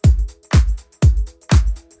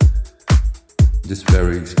This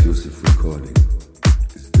very exclusive recording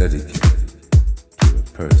is dedicated to a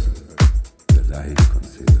person that I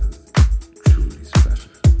consider truly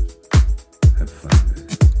special. Have fun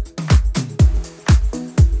with it.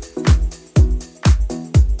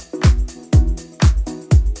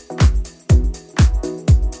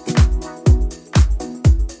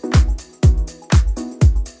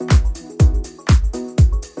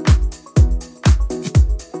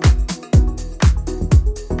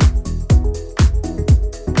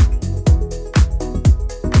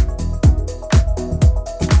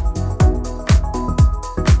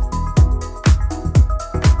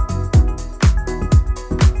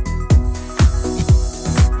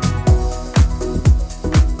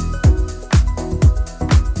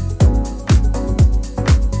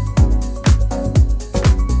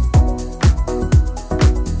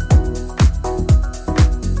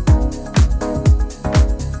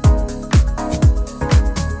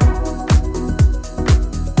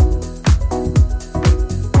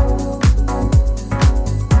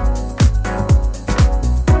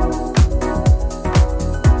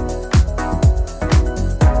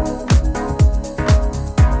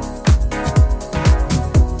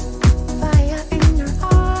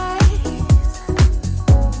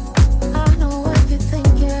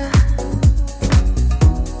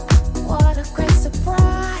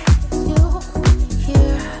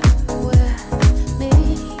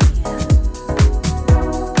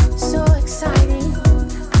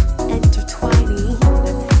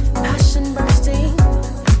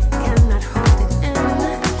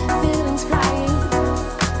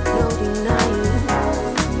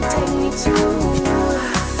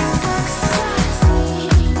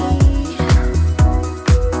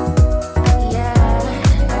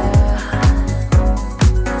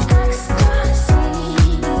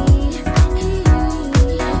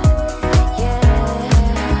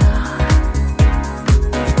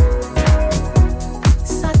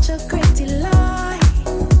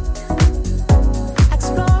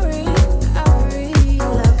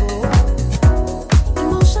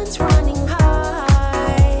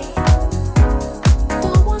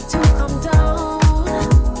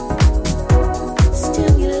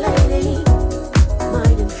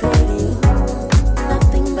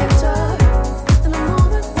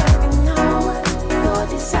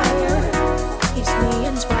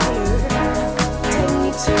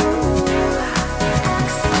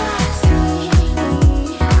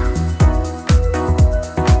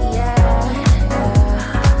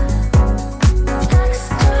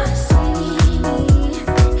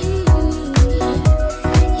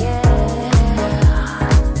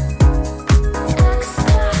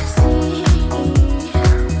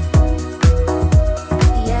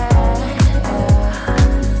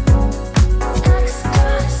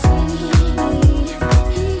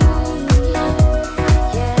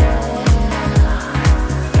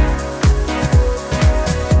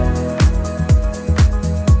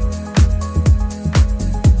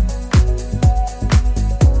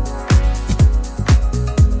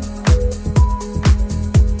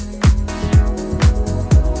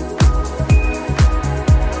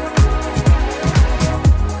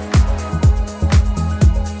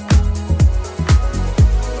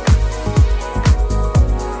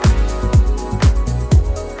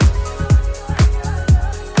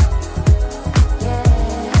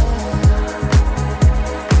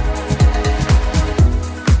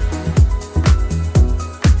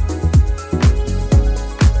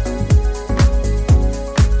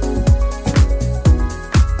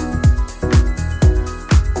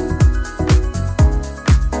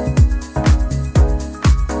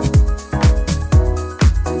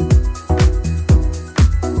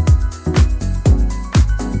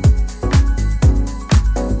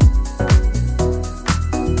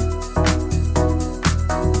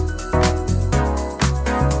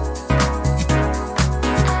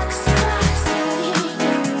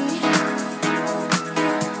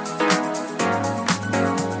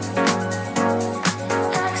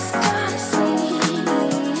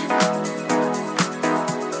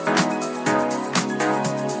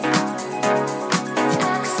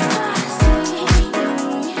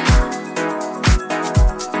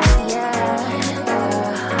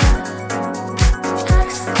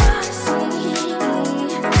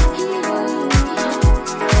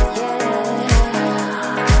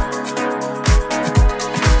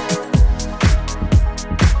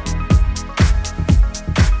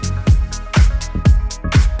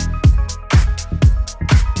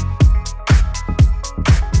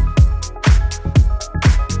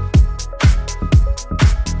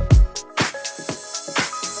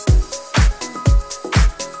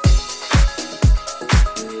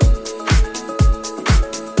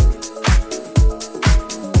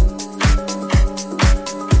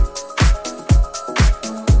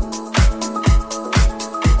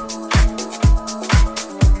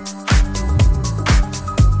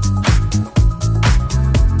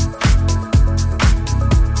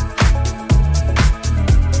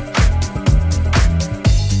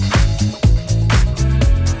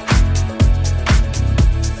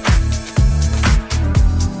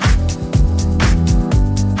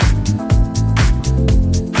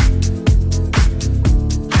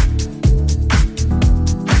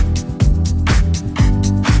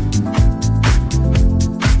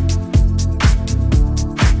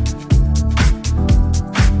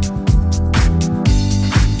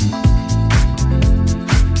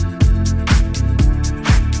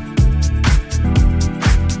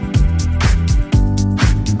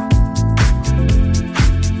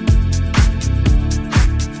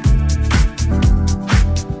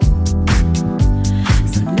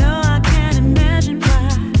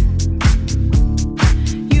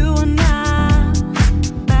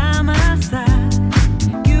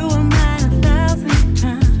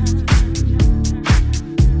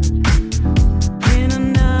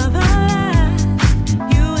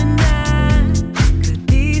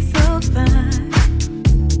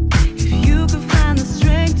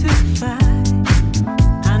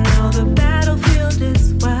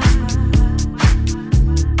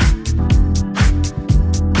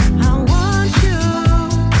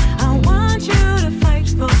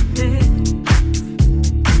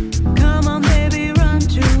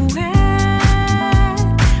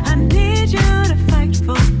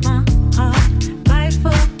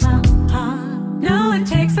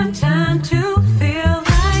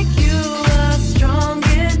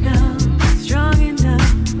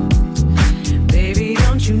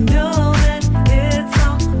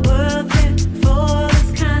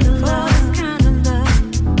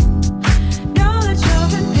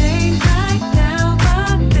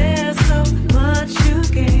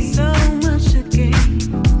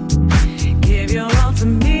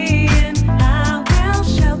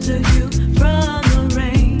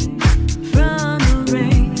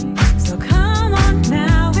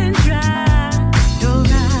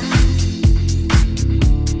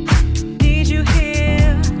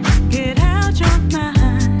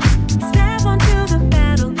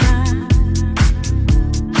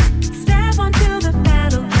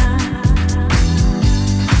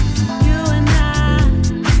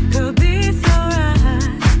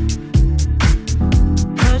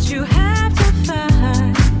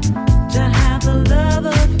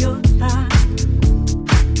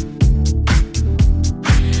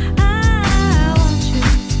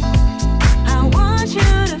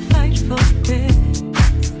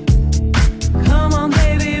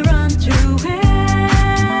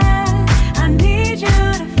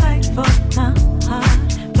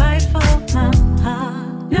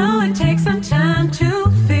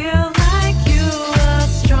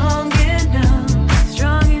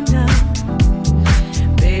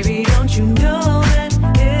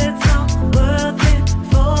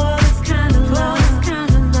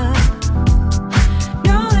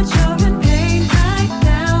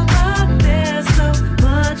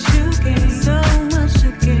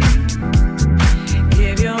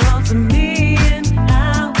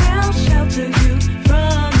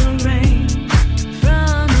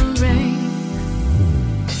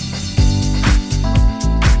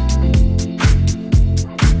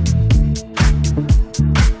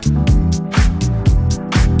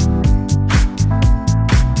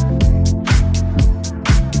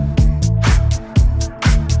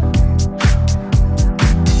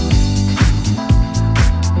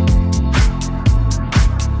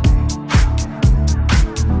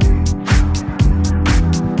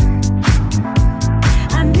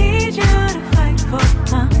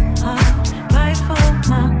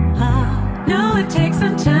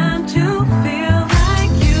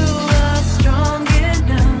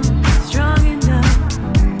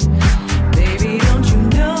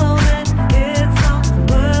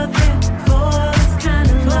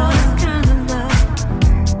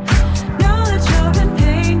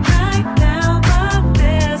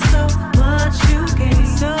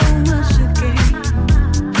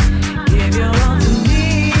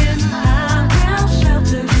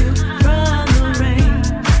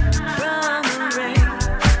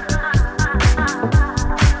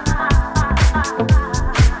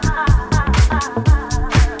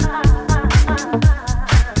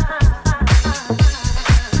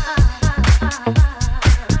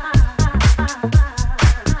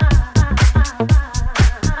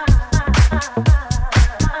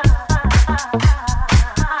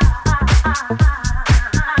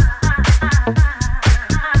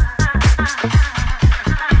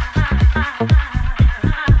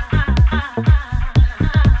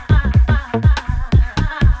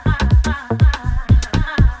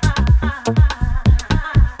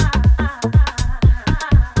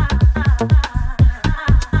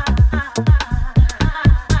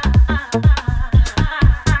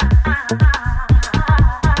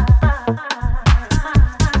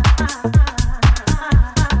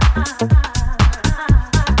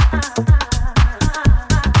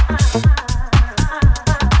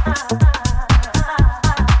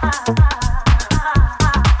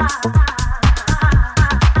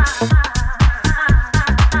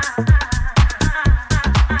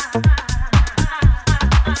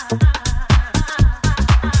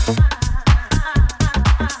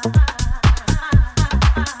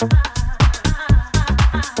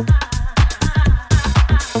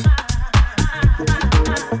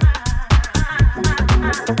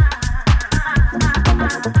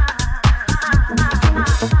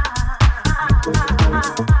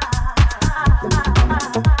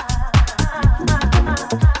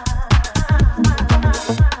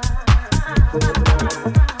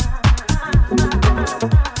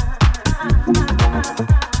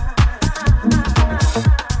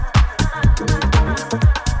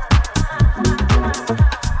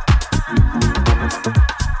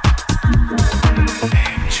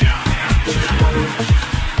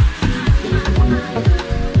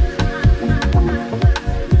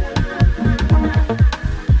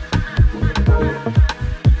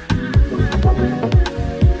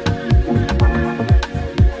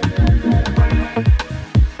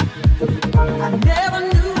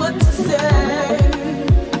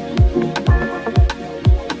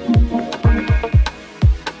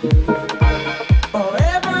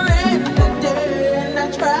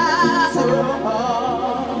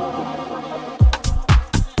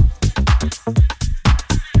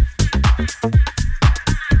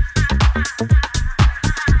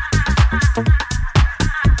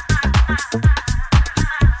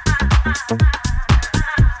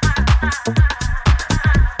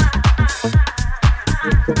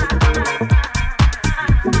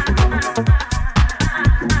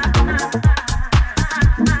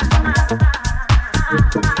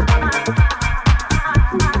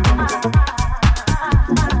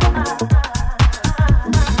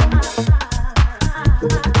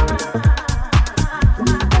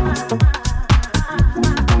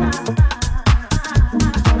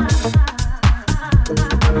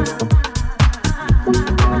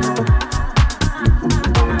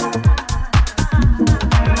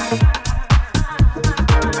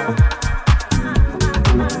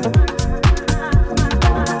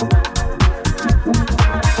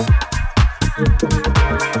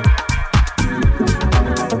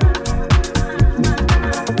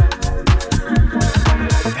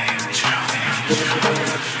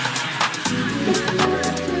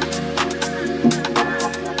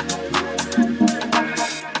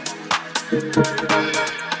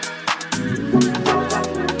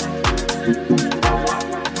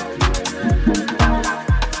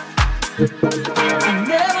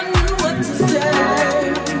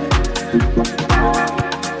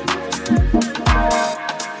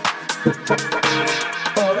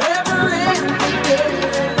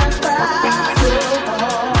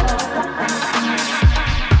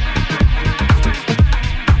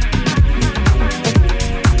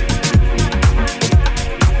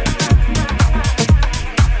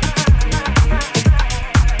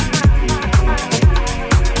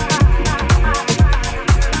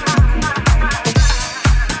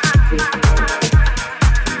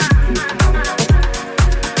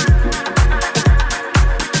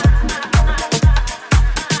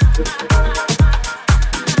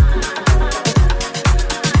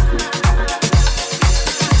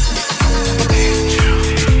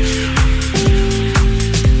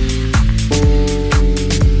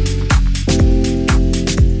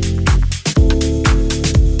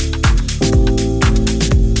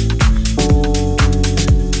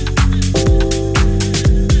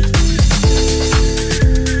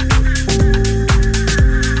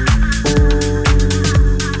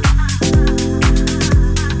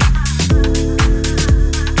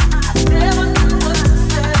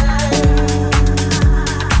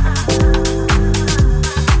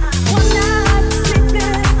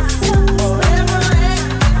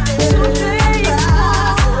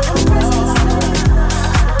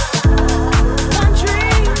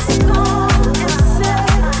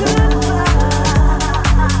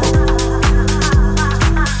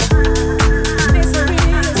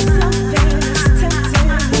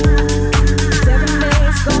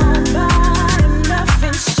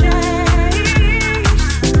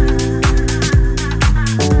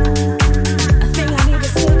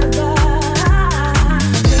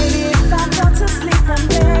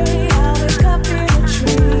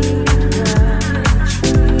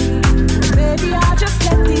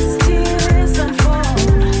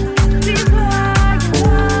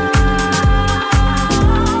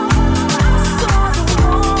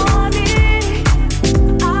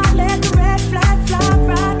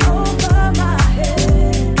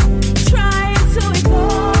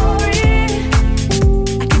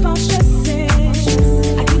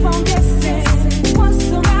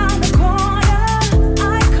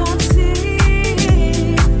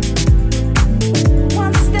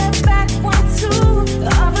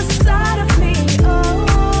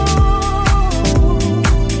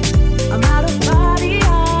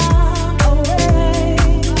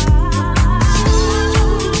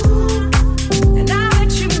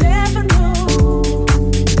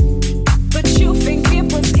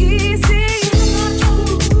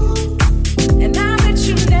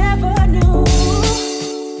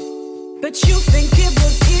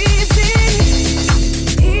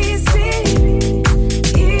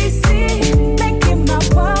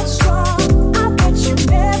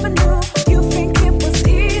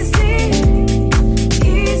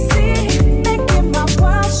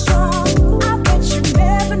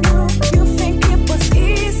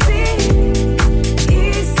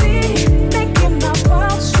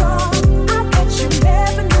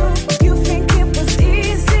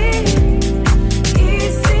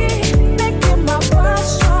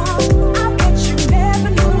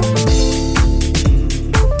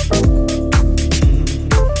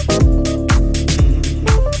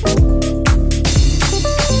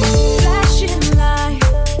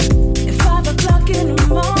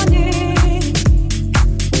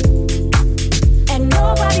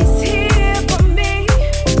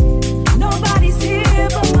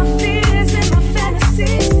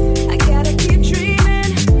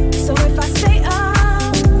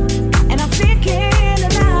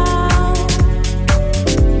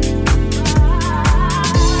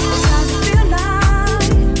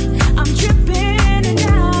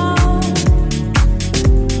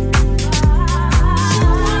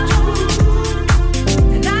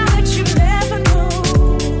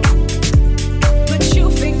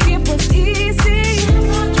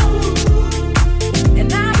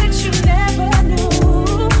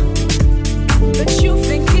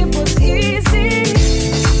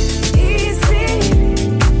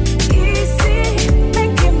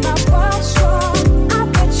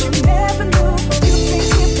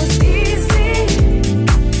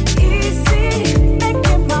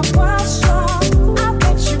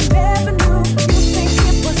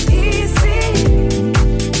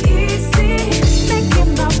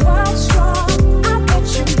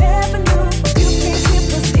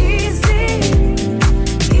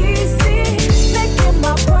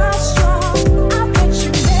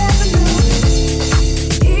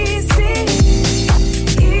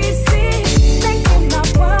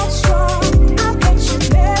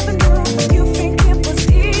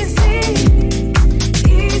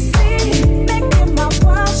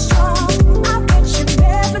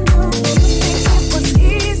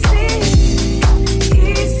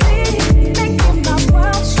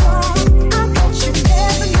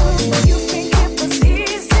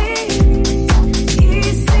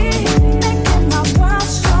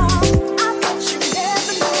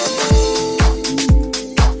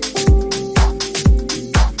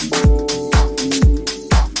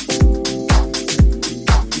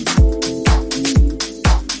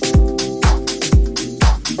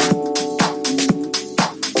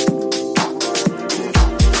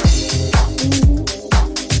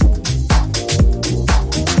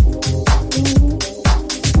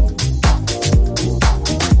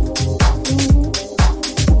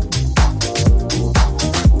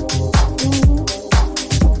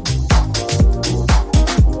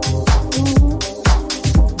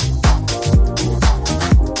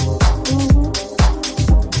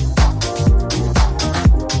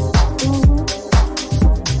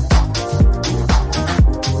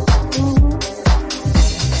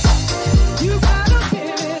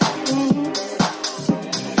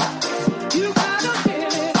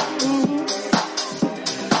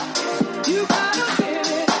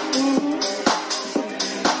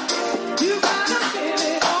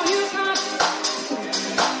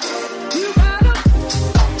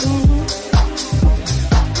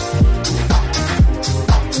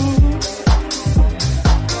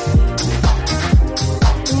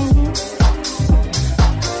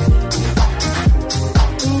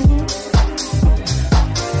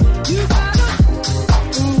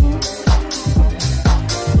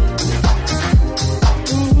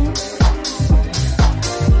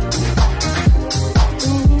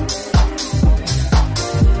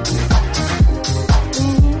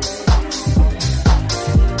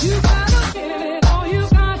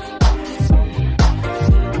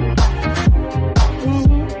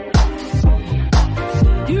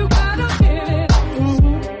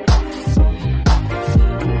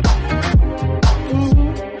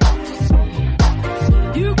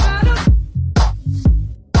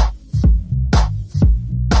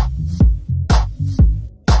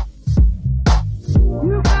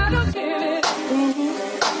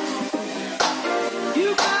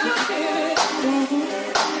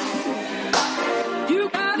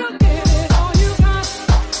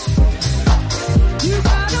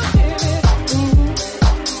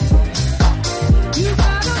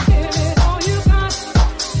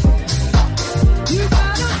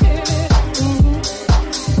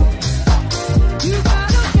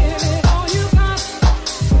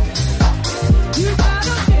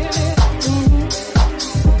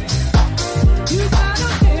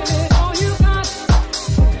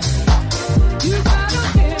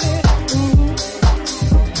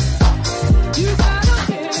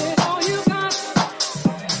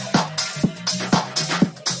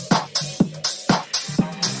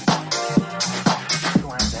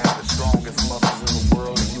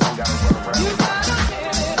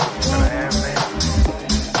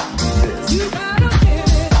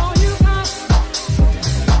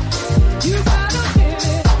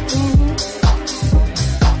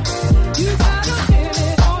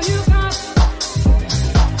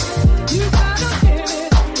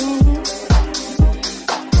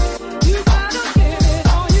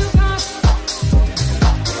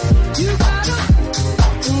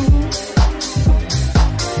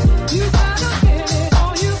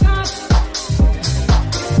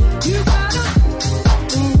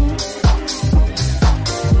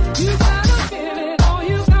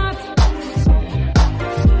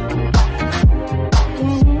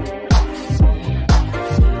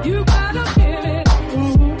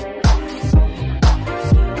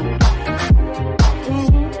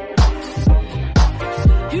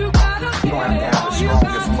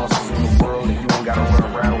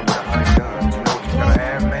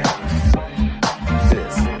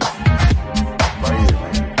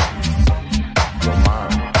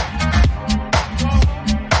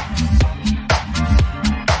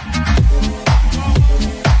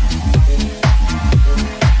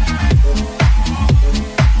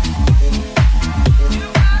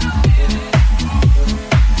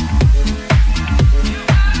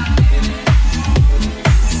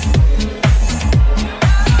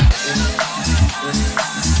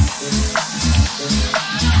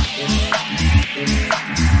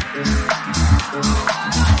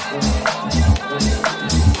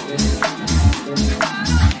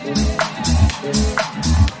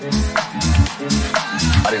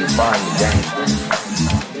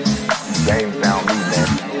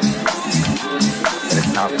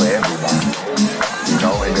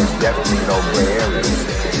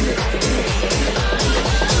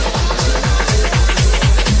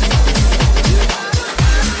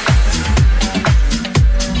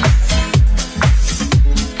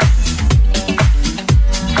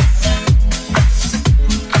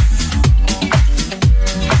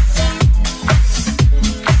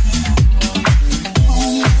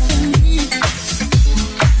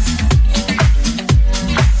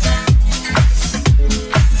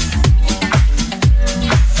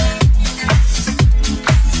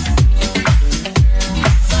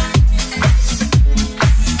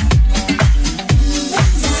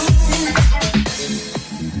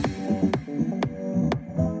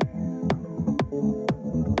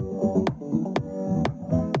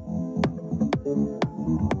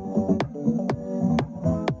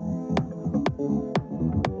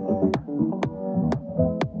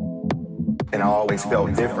 And I always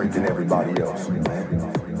felt different than everybody else,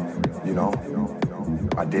 you know?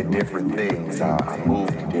 I did different things, I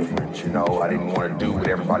moved different, you know? I didn't want to do what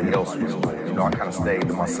everybody else was doing, you know? I kind of stayed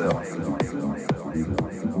to myself.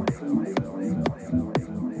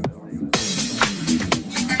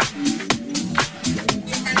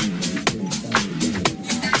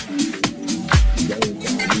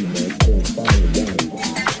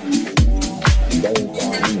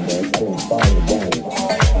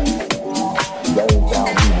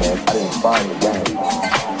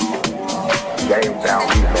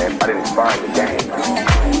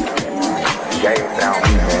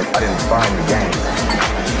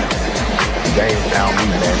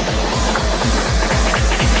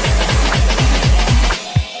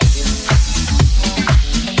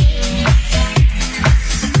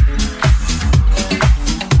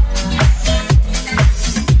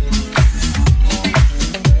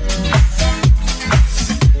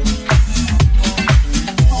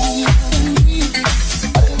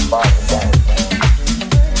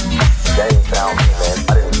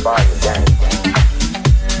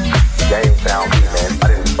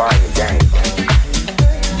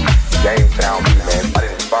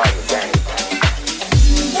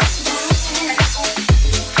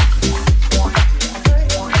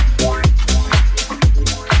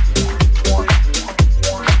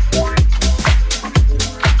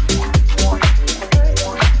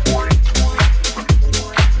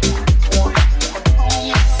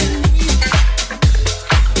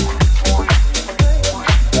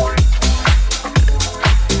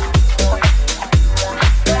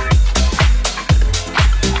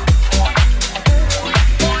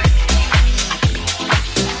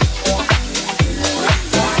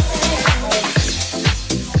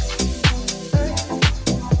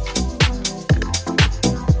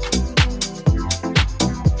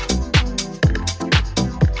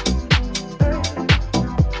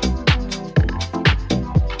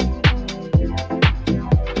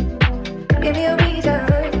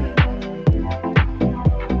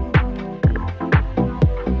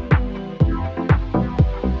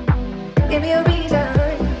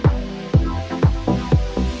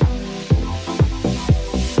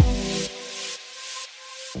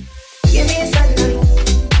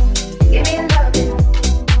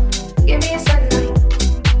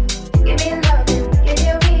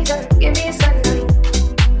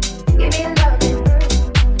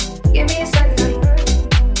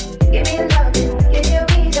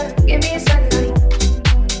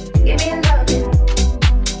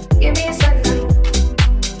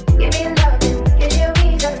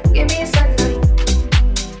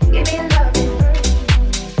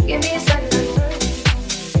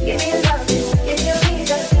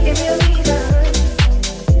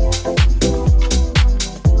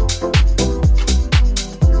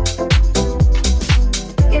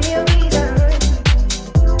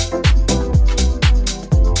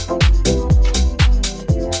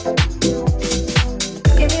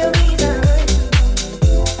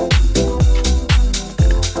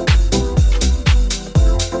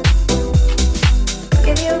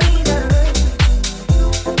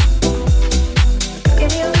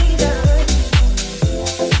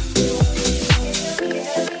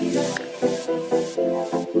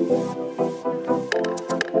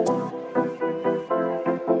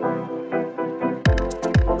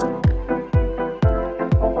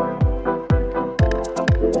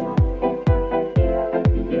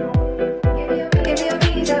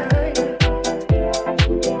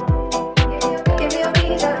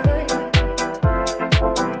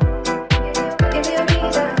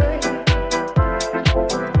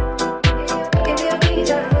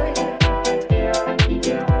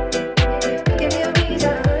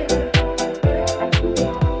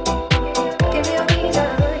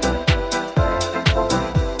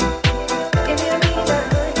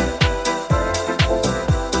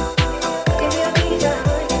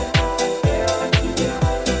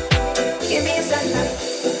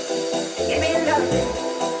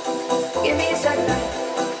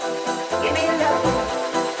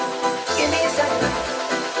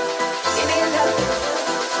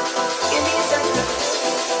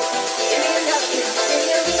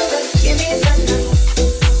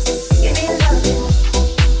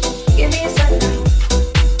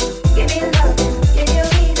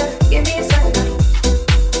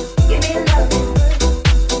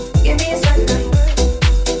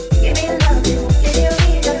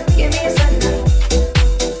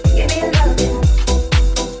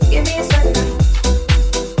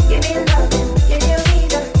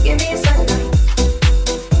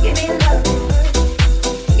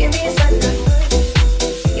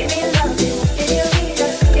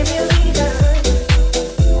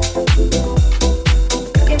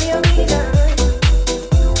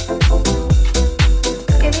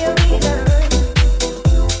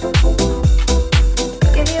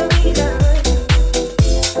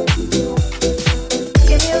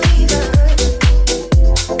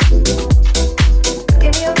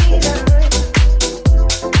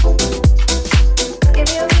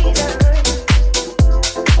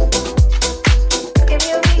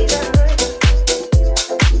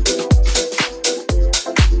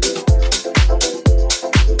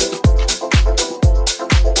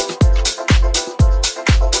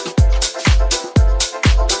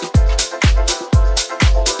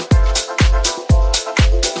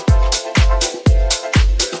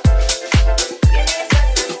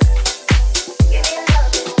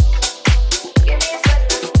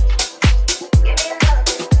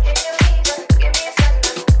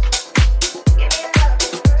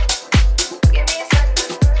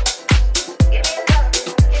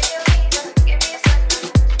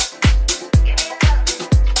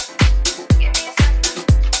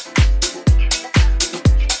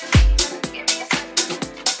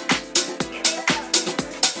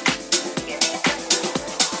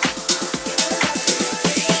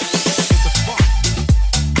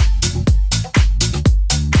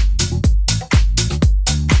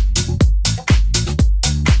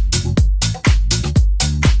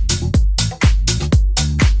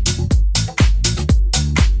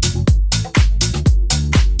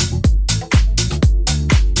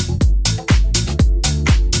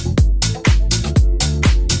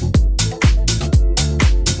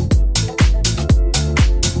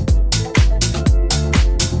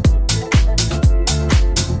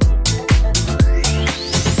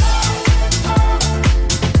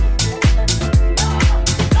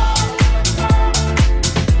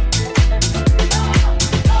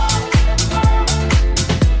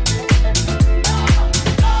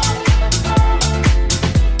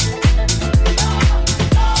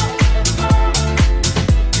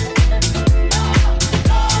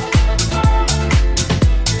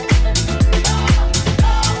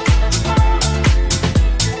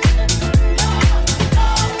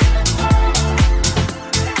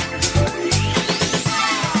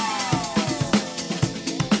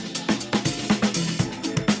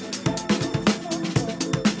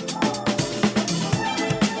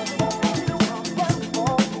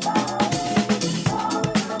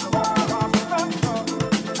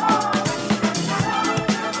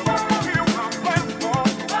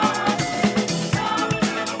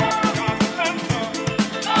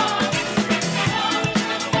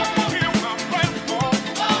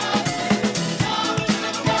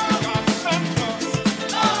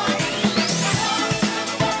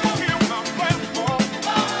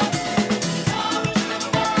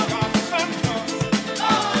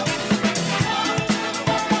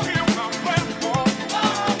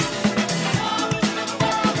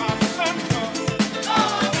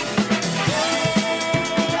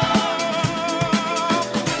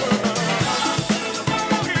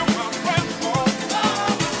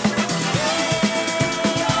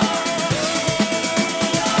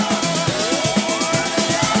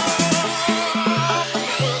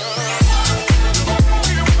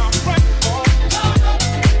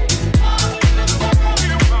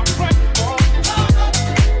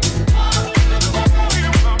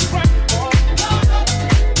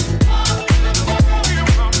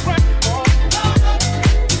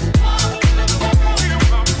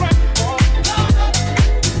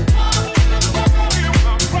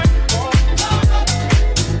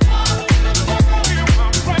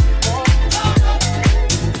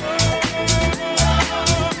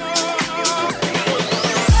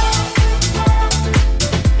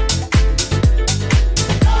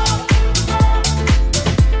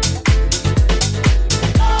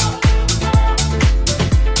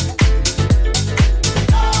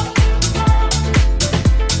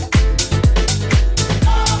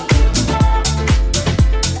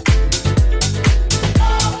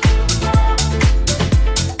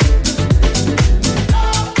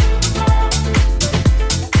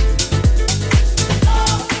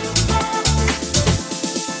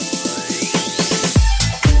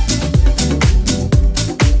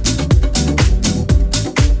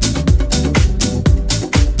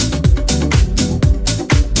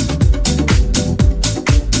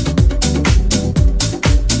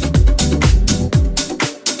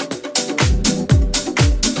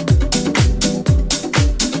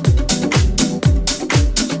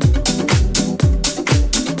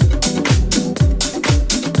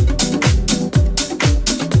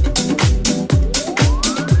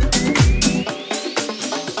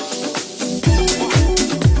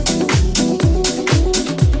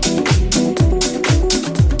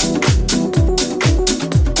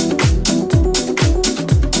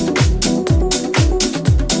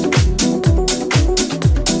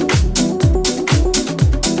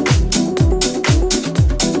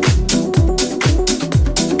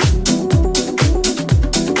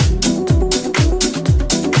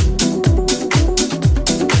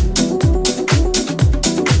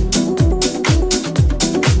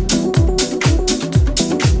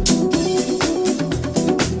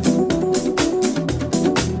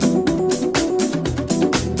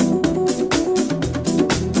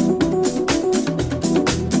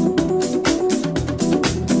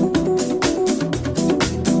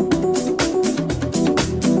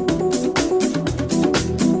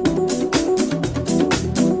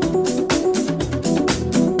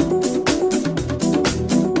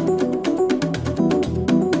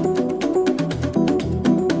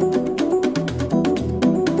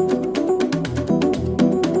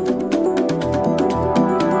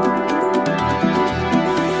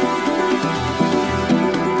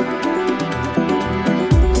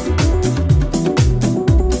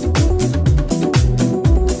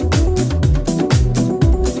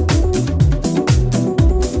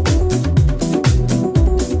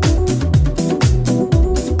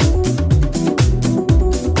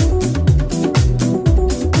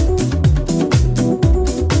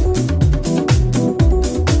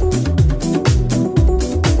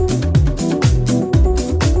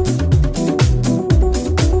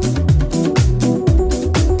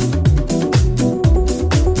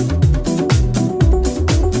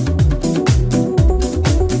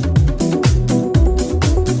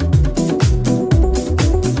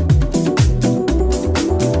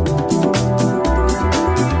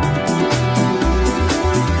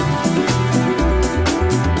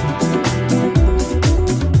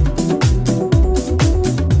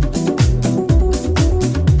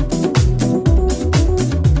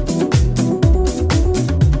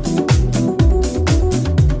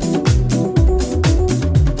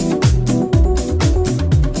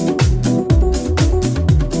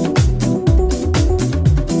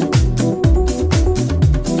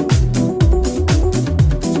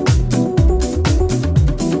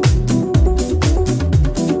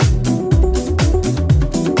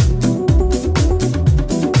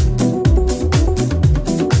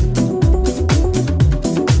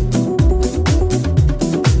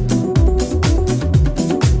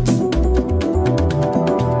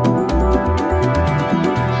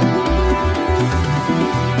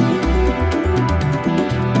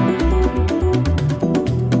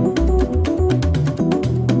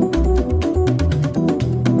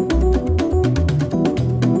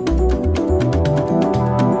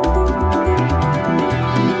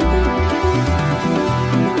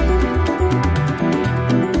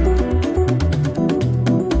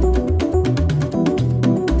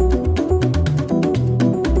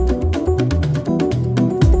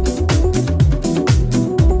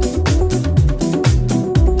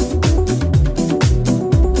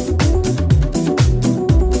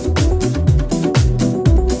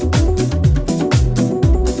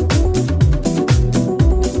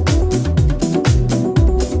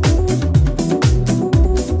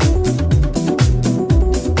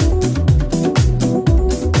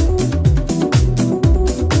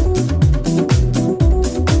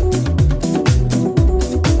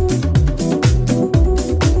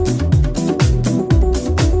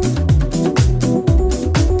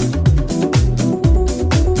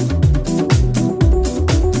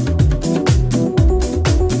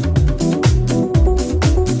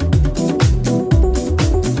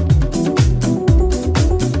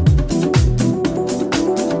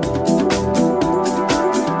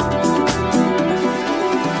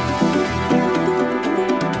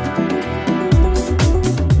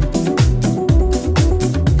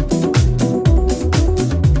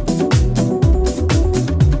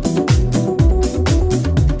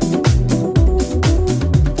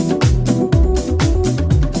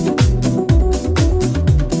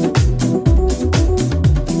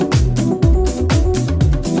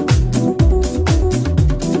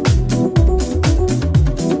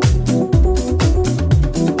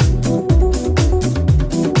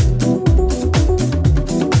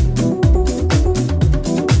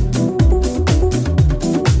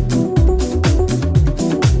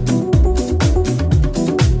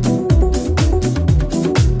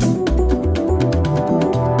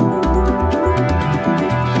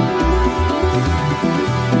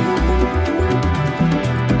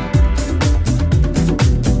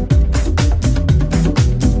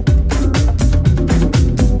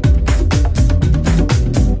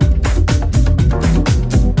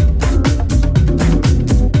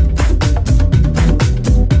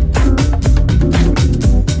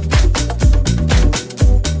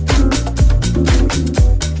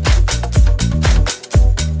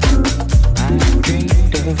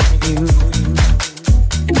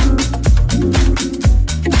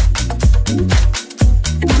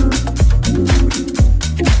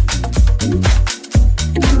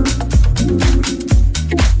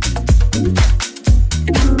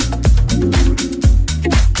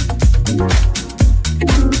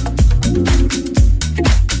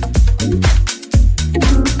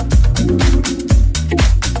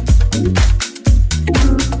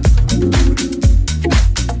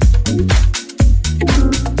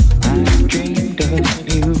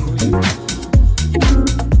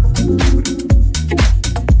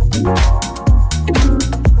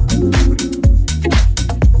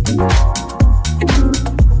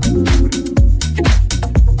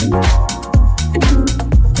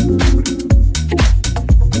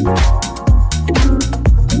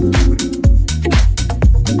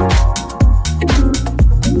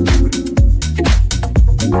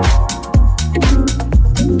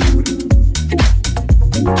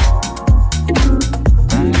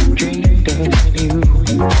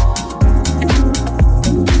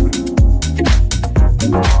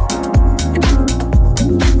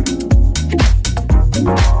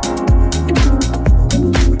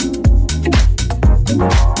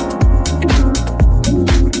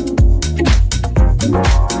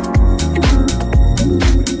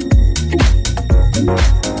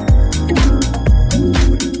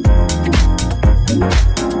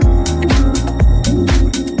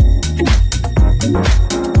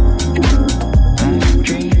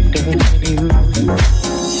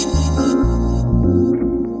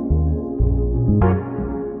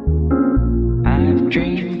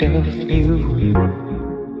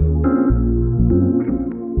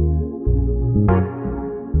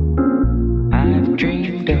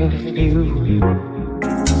 of you.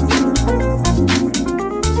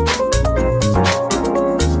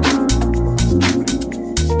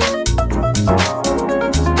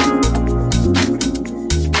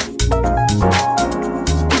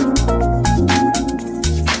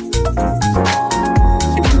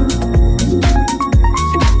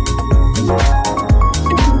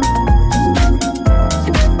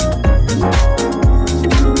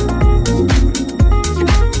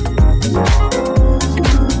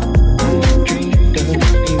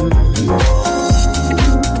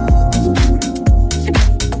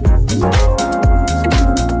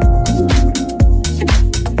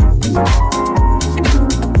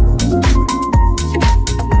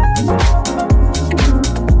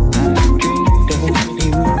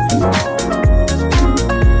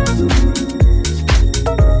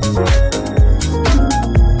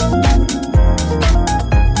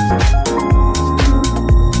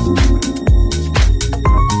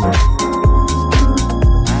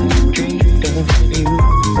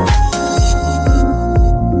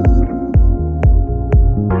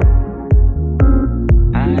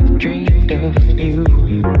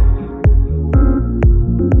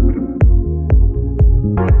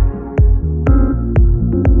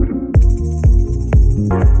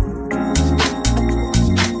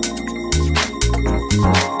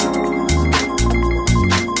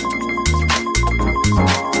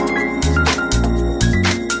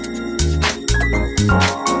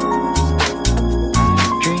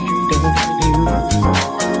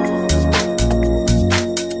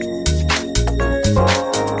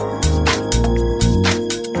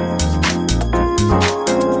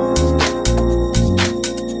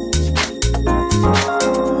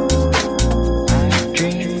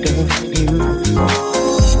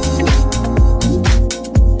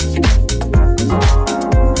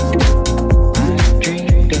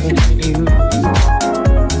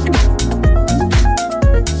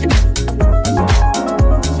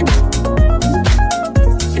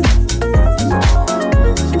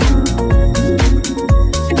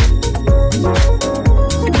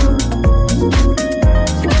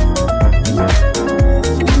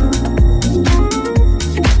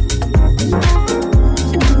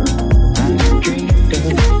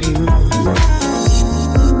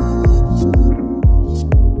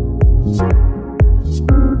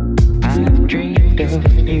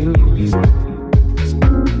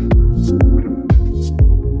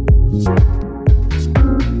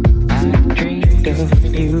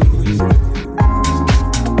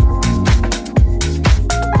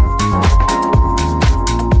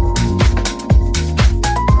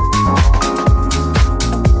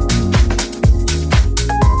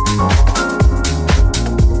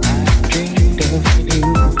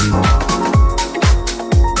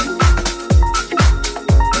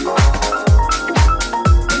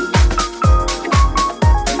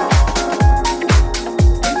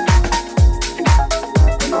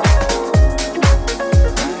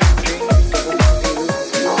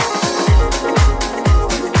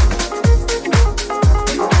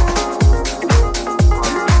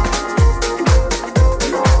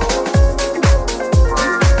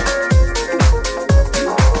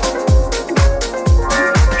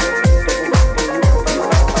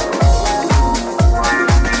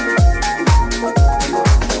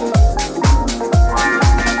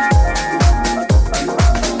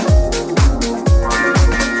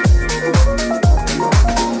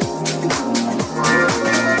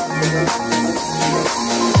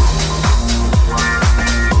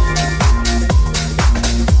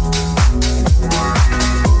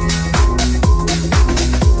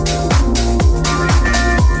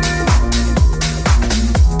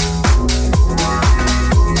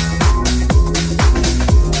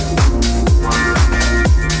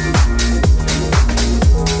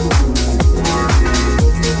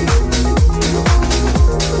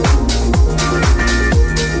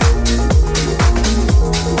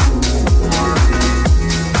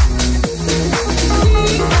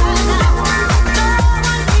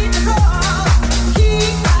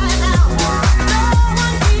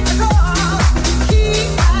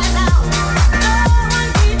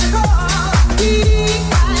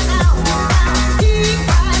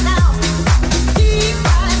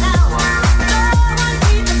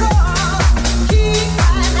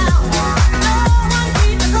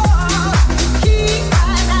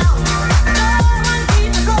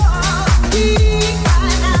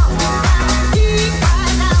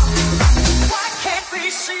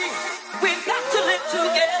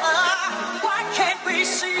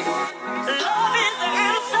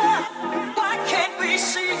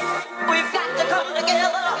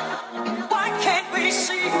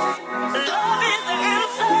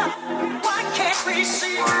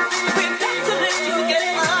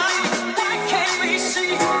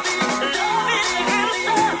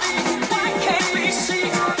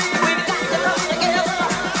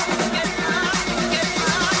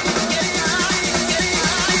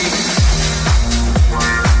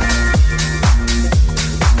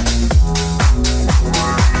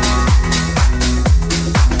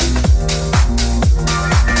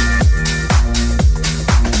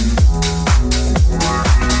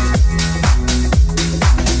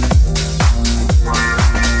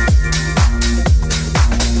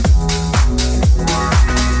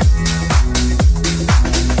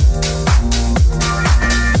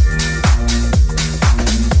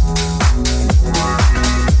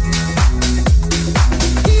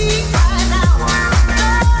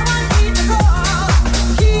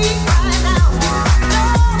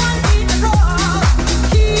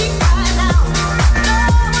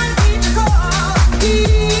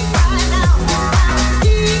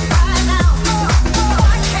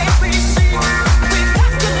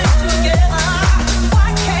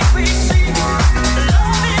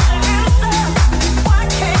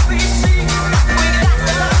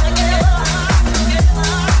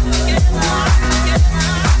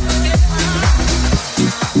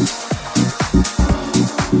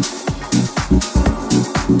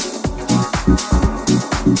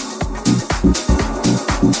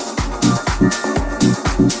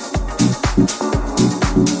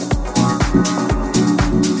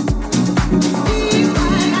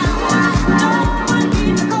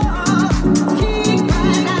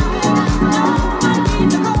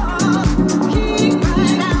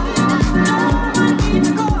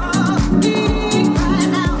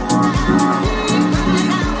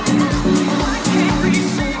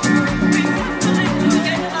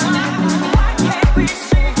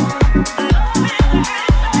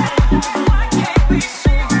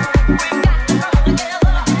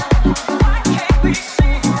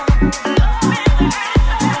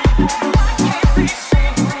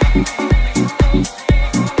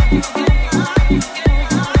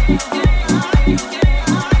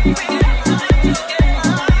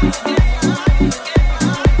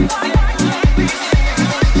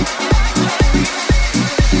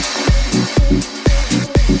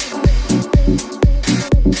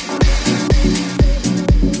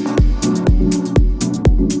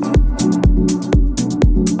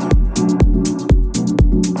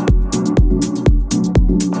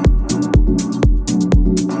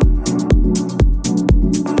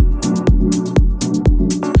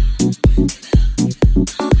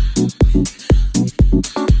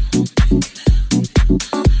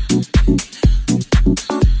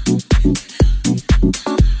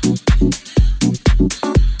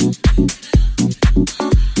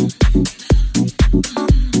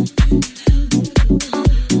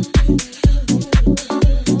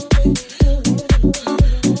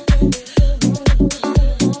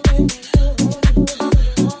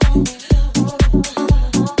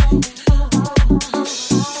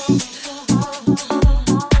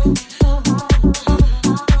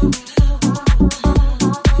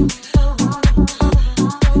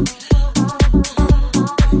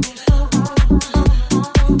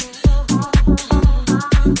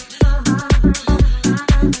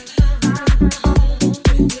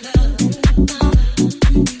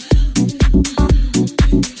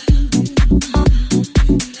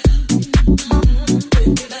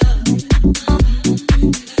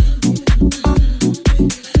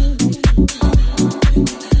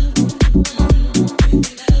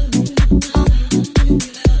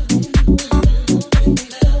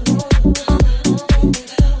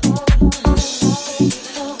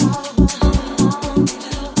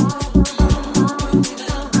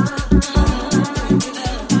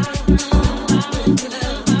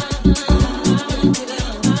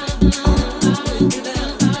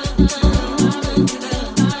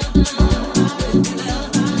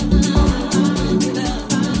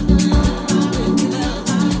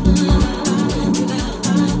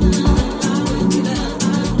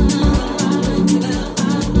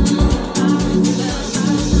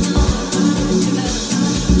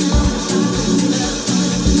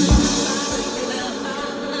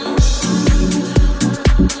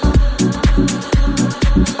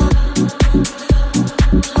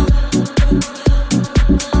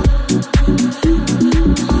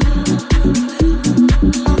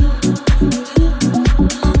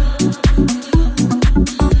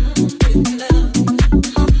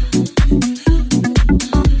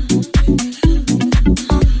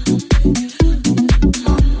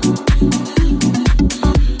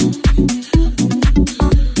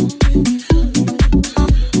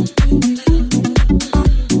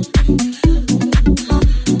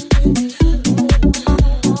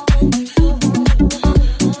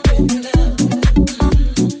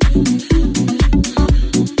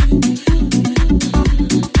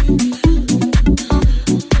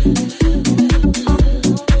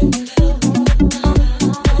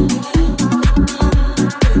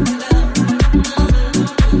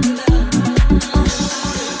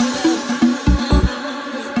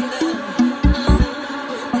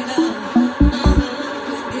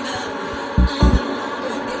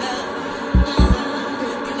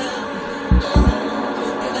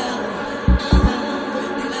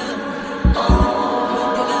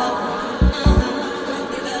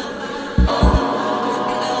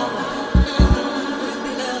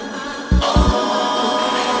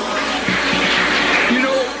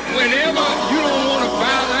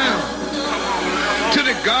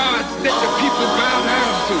 that the people bow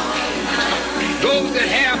down to. Those that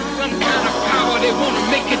have some kind of power, they want to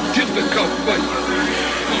make it difficult for you.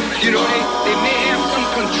 You know, they may have some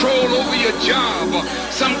control over your job, or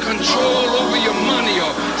some control over your money,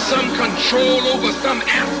 or some control over some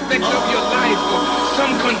aspect of your life, or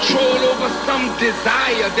some control over some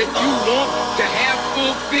desire that you want to have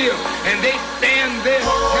fulfilled. And they stand there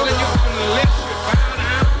telling you, unless you bow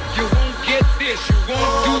down, you won't get this, you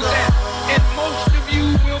won't do that. And most of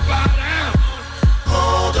you will bow down.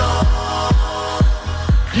 Hold on.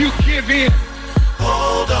 You give in.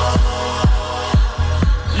 Hold on.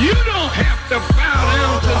 You don't have to bow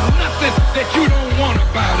down to nothing that you don't want to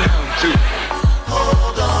bow down to.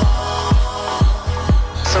 Hold on.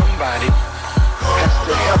 Somebody has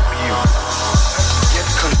to help you get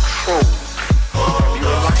control of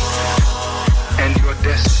your life and your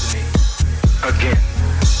destiny again.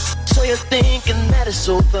 So you're thinking that it's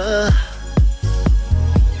over.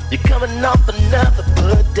 You're coming off another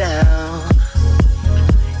put down.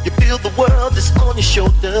 You feel the world is on your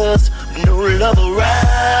shoulders, no love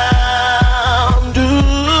around.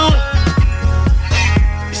 Ooh.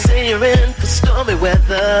 You say you're in for stormy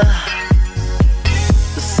weather.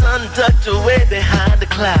 The sun tucked away behind the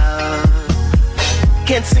cloud.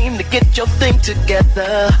 Can't seem to get your thing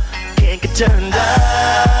together. Can't get turned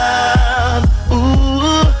on.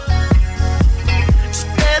 Ooh.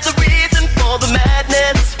 There's a reason for the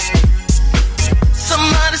madness.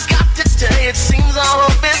 Somebody's got to tell you it seems all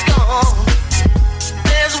hope is gone.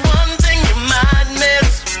 There's one thing you might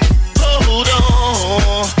miss. Hold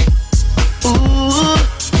on. Ooh.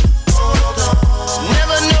 Hold on.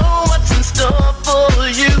 Never know what's in store for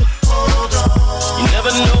you. Hold on. You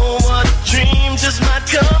never know what dream just might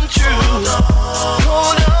come true.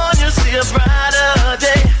 Hold on, you'll see a brighter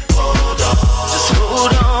day. Hold on. Just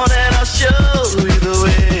hold on and I'll show you the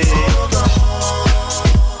way. Hold on.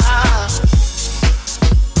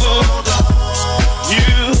 Hold on. You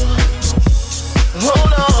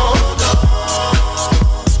hold on.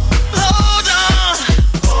 Hold on.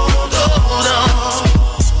 Hold on.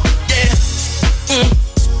 Yeah.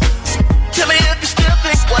 Tell me if you still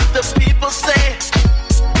think what the people say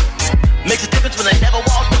makes a difference when they never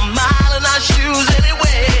walked a mile in our shoes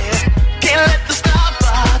anyway. Can't let the stop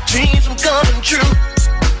our dreams from coming true.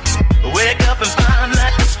 Wake up and find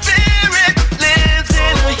that the spirit lives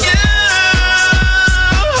in you.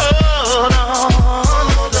 Hold on.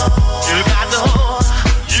 You got to hold.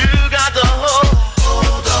 You got to hold.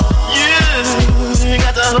 You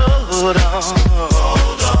got to hold on.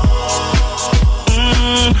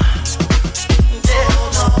 Yeah.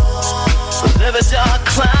 Every dark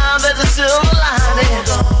cloud there's a silver lining.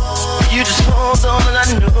 You just hold on and I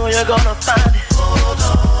know you're gonna find it.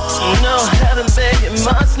 No heaven, baby, you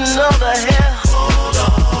must know the hell.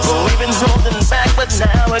 Oh, we've been holding back, but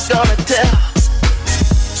now we're gonna tell.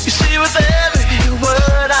 You see, with every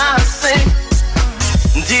word I sing,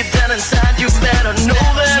 deep down inside you better know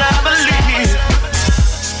that I believe.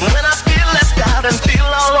 When I feel left out and feel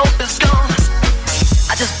all hope is gone,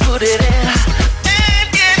 I just put it in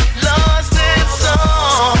and get lost in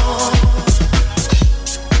song.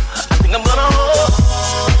 I think I'm gonna hold.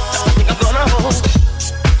 I think I'm gonna hold.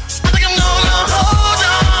 I think I'm gonna hold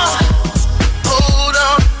on. Hold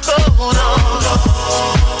on, hold on.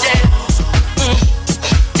 Yeah,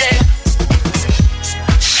 yeah.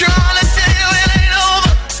 Trying to tell you it ain't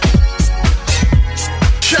over.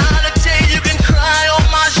 Trying to tell you you can cry on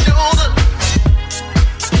my shoulder.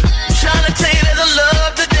 Trying to tell you there's a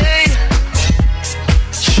love today.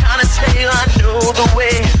 Trying to tell you I know the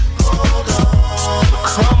way.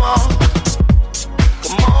 So come on.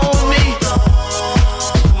 Come on with me.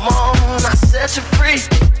 Come on, I set you free.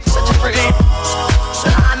 Set you free.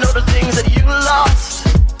 I know the things that you lost.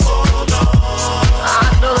 I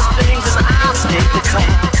know the things that I'll take to come.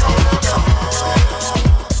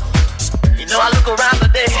 You know I look around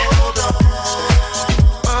today.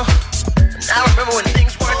 And I remember when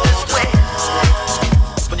things weren't this way.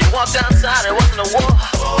 When you walked outside, it wasn't a war.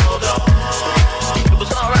 It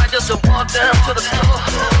was alright just to walk down to the store.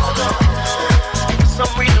 For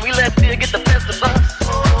some reason we let fear get the best of us.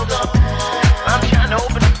 I'm trying to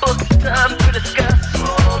open the book, it's time to discuss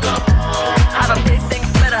how to make things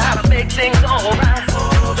better, how to make things alright.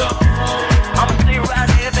 I'ma stay right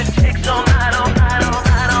here if it takes all night, all night, all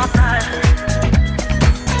night, all night.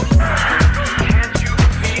 Can't you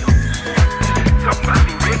feel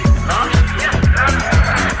somebody really loves you?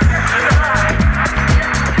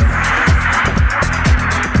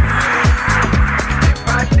 If I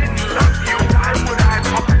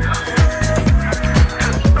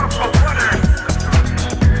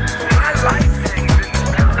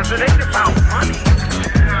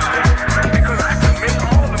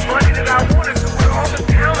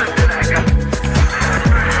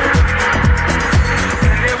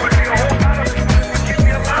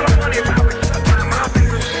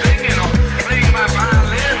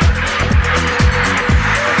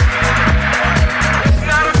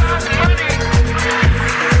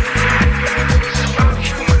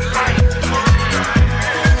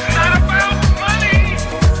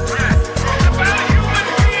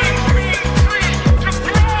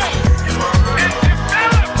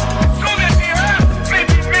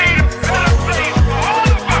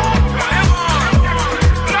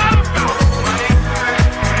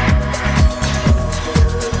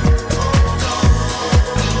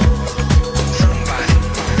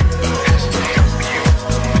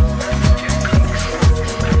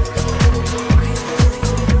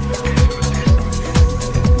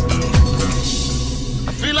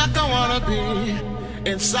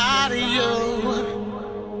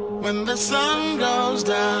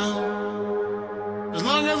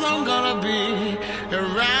long as I'm gonna be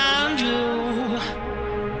around you.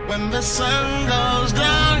 When the sun goes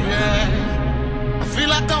down, yeah, I feel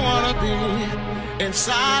like I wanna be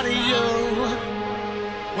inside of you.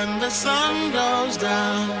 When the sun goes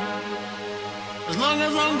down, as long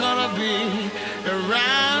as I'm gonna be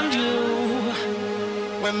around you.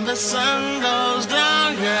 When the sun goes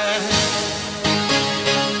down, yeah.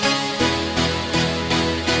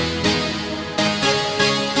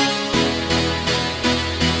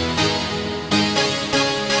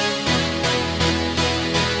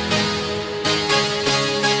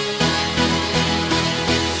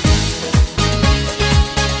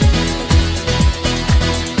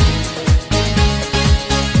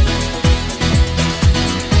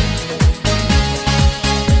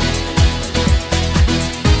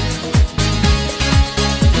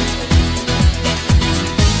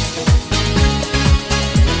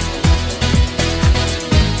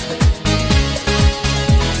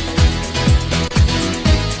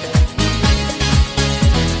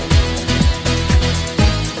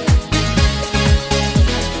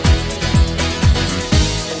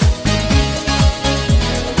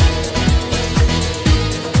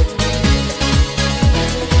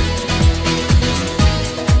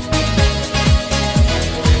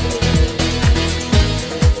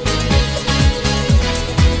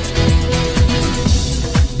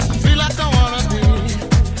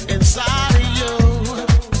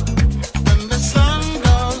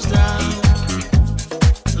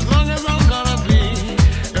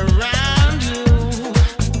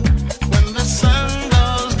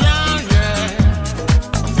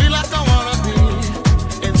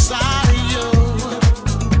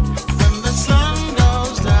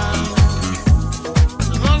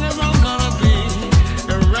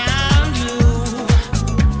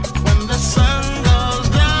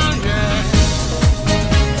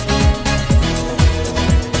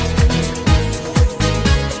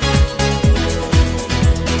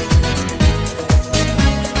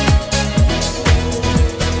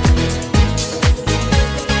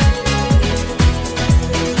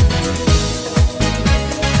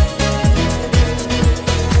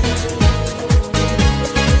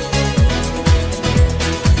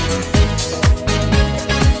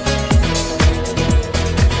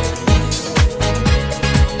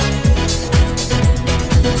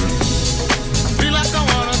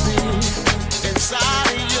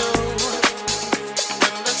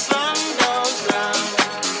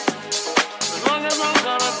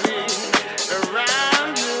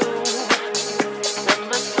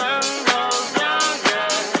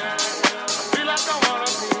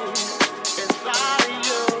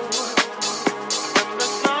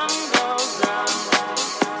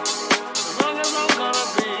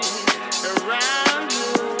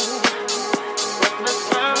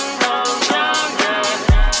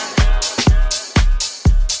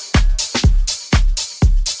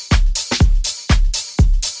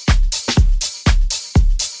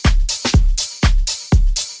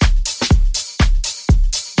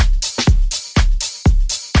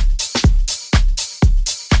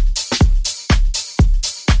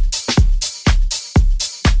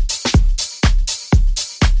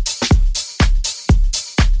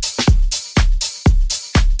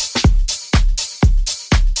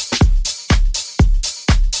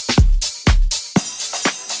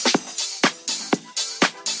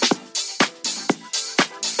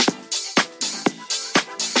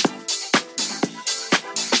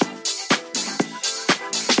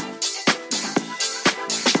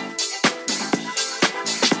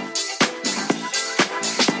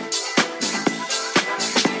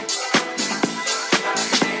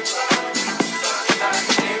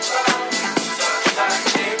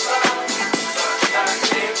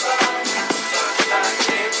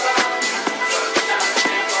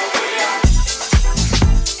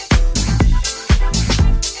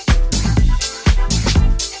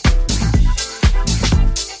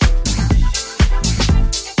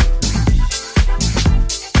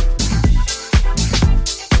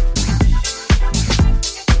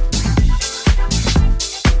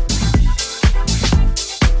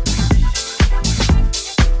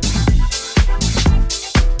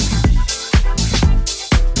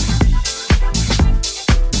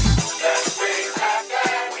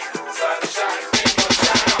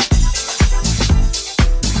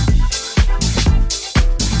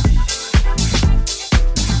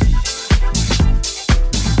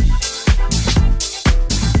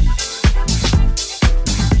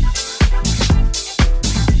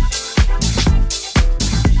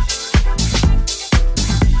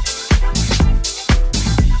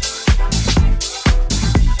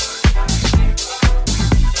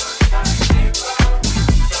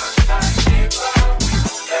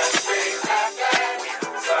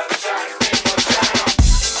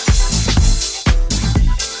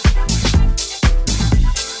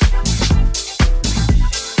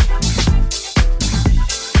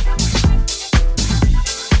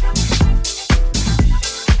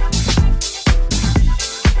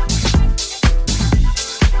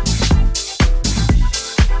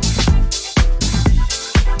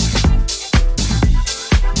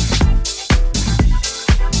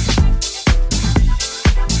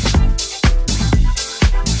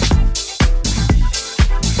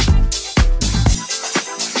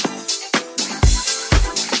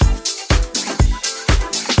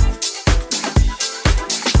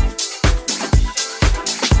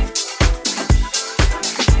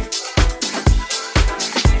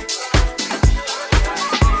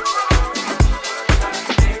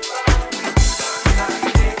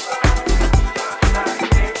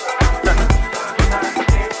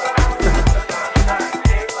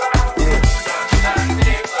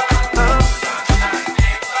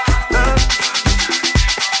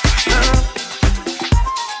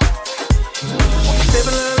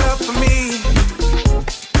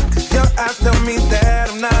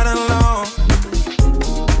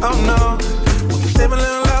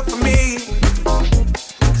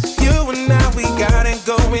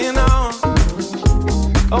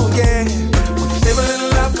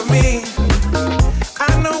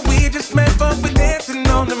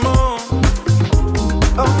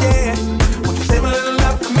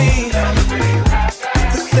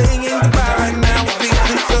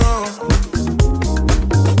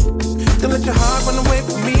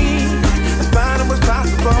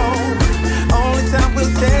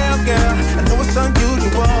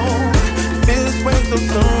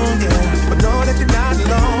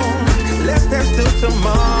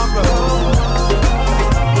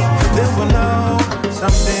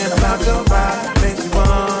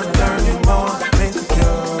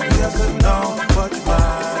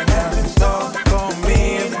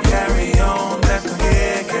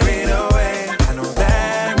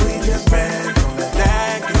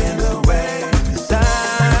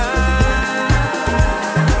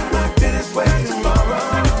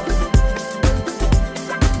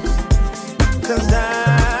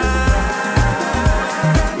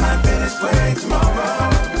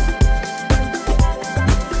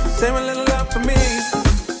 Save a little love for me.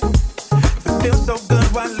 If it feels so good,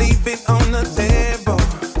 why leave it on the table?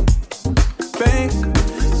 Babe,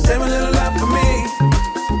 save a little love for me.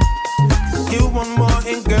 You want more,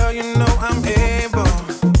 and girl, you know I'm able.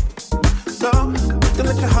 So, don't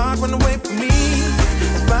let your heart run away from me.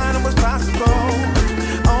 Let's find out what's possible.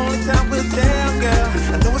 Only time will tell, girl.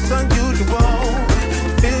 I know it's unusual.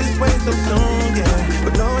 Feel this way so soon, yeah.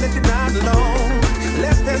 But know that you're not alone.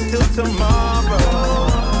 Let's dance till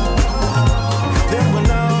tomorrow. Then we'll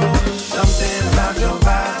know something about your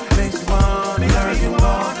vibe makes you wanna learn you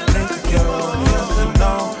more. Insecure, just to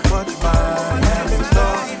know what you might have in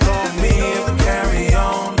store for me. If we carry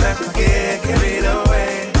on, let's not get carried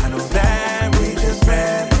away. I know that we just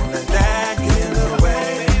met, don't let that get in the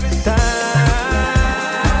way. Time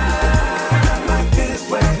might be this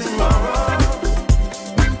way tomorrow.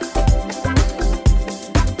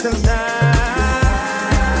 'Cause time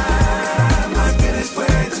might be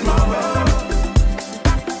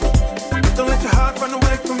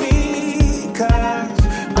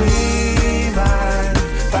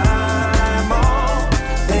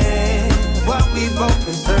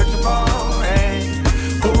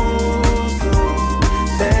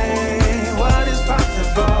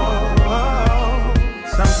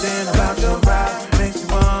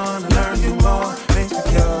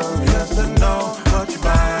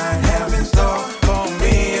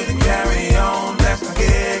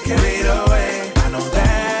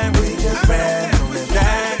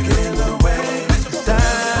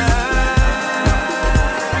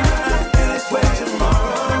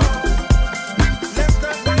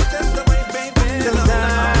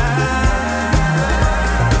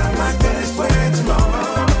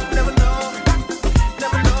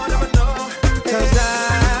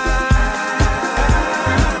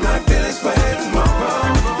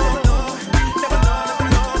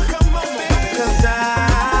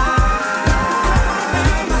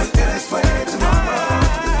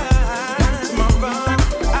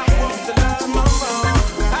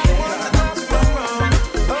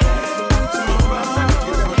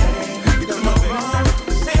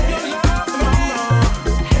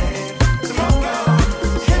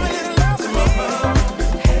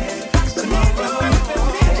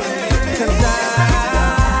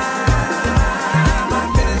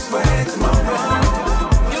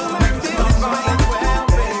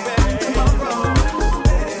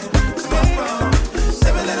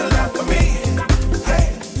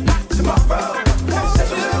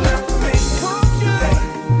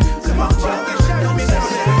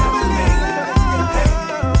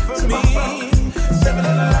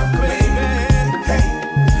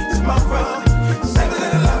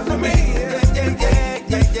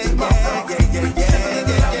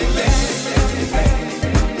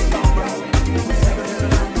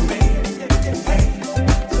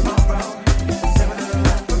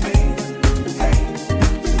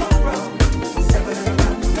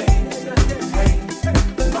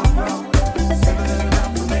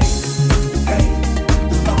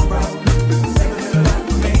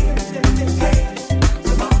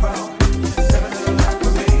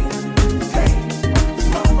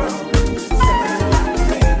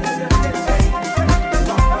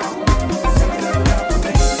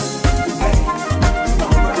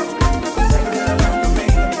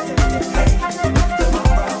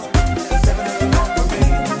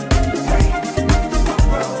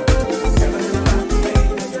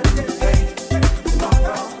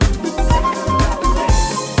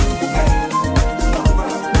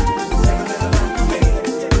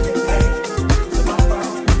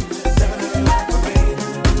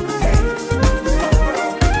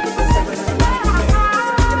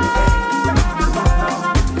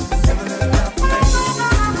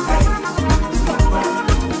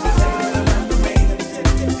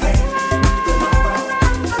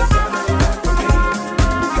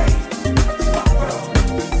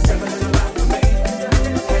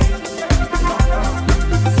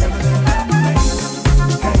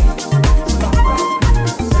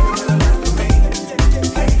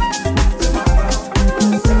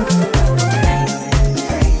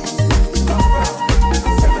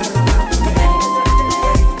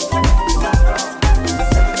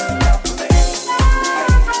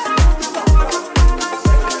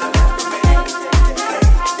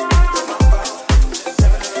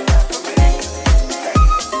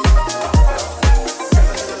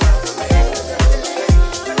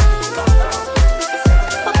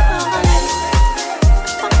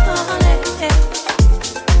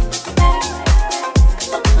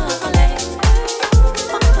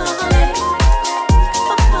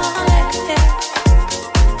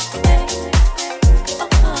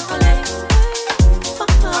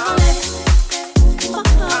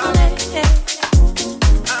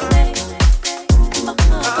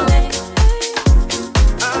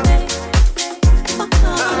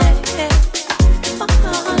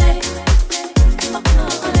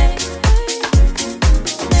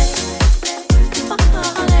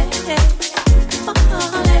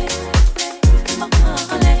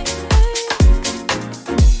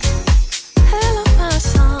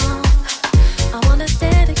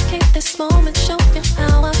moment, show you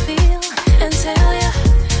how I feel, and tell you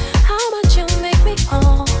how much you make me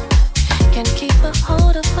whole. Can't keep a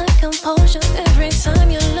hold of my composure every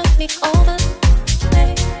time you look me over.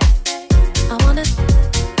 Hey, I wanna stay.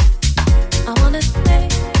 I wanna stay.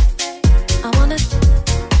 I wanna stay.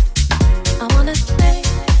 I wanna stay.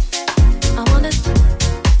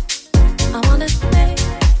 I wanna stay.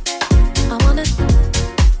 I wanna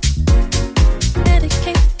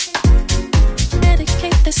dedicate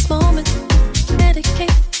this moment.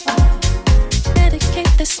 Dedicate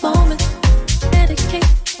this moment.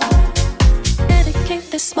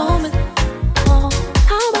 Dedicate this moment. Oh,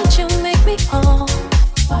 how about you make me whole?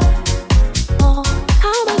 Oh,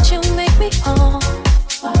 how about you make me whole?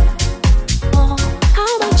 Oh,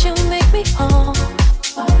 how about you make me whole?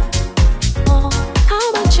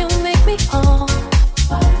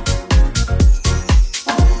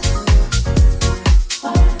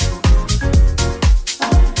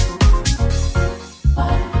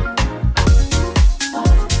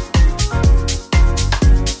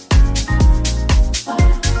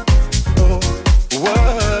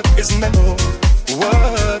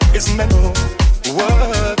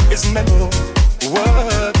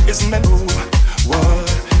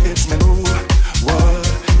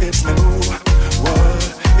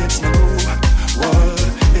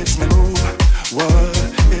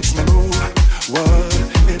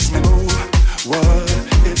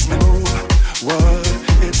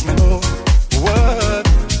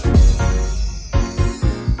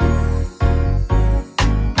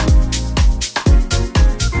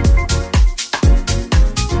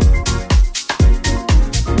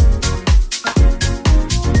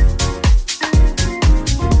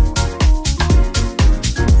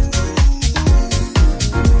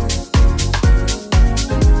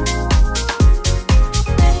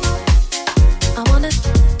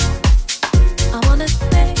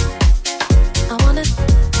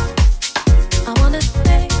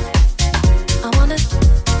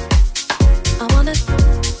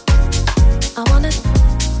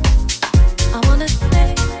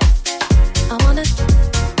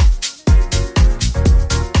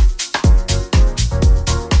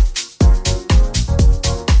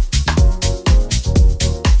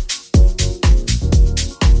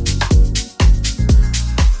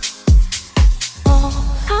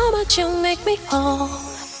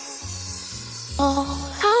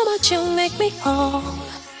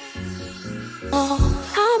 Oh,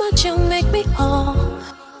 how about you make me whole?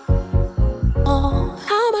 Oh,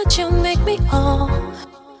 how about you make me whole?